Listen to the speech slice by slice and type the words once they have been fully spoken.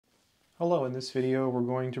Hello, in this video we're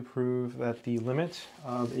going to prove that the limit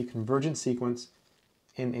of a convergent sequence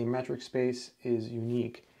in a metric space is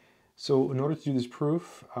unique. So in order to do this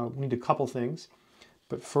proof, we need a couple things.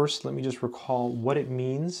 But first, let me just recall what it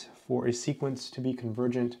means for a sequence to be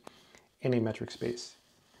convergent in a metric space.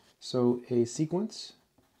 So a sequence,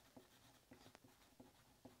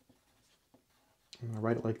 I'm going to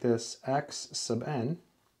write it like this, x sub n,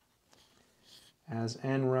 as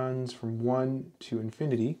n runs from 1 to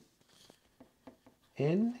infinity,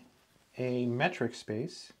 in a metric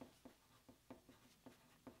space.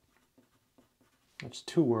 That's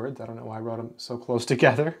two words. I don't know why I wrote them so close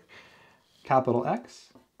together. Capital X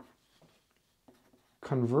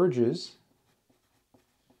converges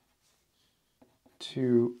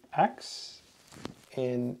to x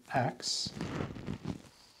in x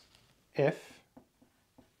if,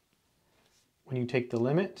 when you take the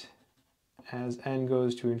limit as n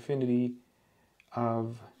goes to infinity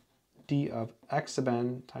of d of x sub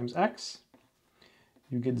n times x,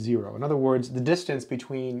 you get 0. In other words, the distance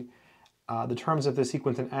between the terms of the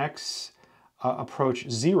sequence in x approach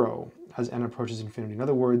 0 as n approaches infinity. In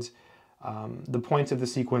other words, the points of the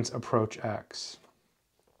sequence approach x.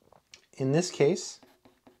 In this case,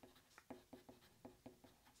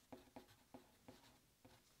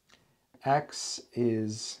 x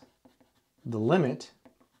is the limit,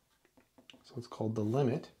 so it's called the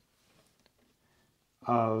limit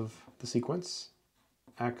of the sequence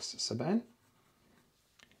x sub n,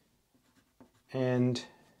 and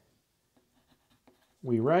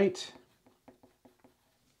we write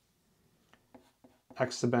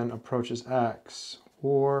x sub n approaches x,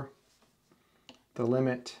 or the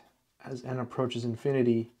limit as n approaches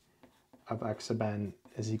infinity of x sub n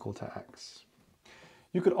is equal to x.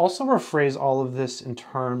 You could also rephrase all of this in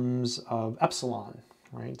terms of epsilon,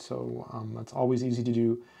 right? So that's always easy to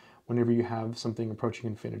do whenever you have something approaching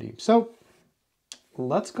infinity. So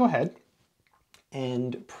let's go ahead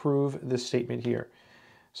and prove this statement here.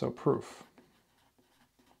 So proof.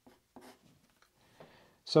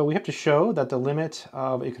 So we have to show that the limit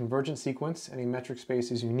of a convergent sequence in a metric space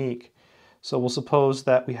is unique. So we'll suppose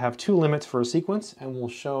that we have two limits for a sequence, and we'll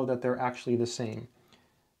show that they're actually the same.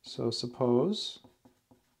 So suppose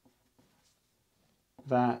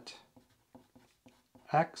that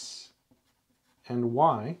x and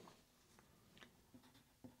y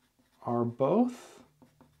are both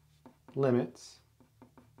limits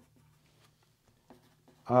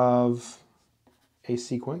of a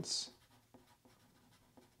sequence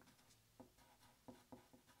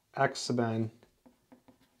x sub n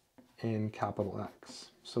in capital X.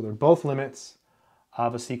 So they're both limits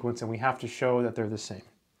of a sequence, and we have to show that they're the same.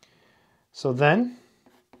 So then,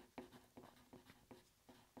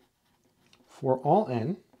 for all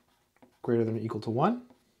n greater than or equal to 1,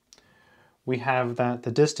 we have that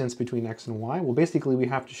the distance between x and y, well, basically we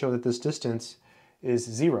have to show that this distance is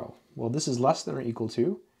 0. Well, this is less than or equal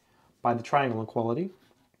to, by the triangle equality,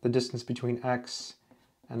 the distance between x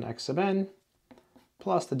and x sub n,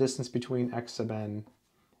 plus the distance between x sub n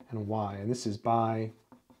and y. And this is by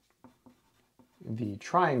the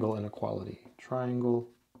triangle inequality. Triangle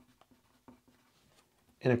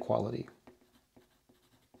inequality.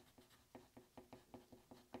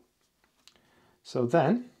 So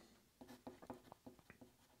then,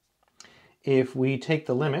 if we take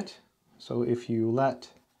the limit, so if you let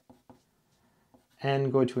n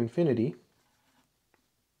go to infinity,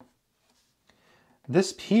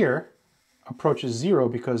 this here approaches 0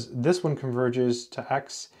 because this one converges to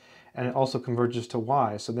x and it also converges to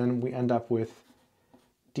y. So then we end up with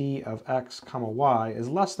d of x comma y is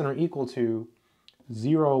less than or equal to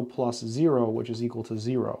 0 plus 0, which is equal to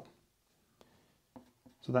 0.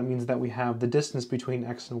 So that means that we have the distance between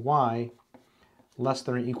x and y less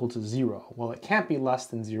than or equal to 0. Well, it can't be less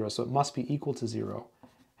than 0, so it must be equal to 0.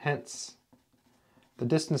 Hence, the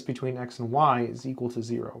distance between x and y is equal to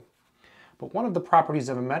 0. But one of the properties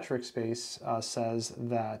of a metric space says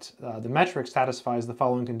that the metric satisfies the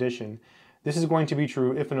following condition. This is going to be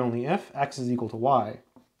true if and only if x is equal to y.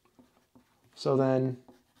 So then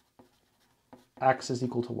x is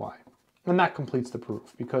equal to y. And that completes the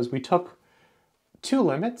proof, because we took two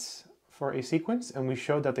limits for a sequence and we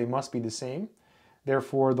showed that they must be the same.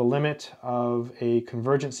 Therefore, the limit of a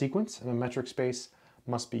convergent sequence in a metric space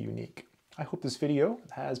must be unique. I hope this video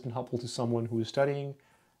has been helpful to someone who is studying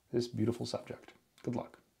this beautiful subject. Good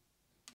luck.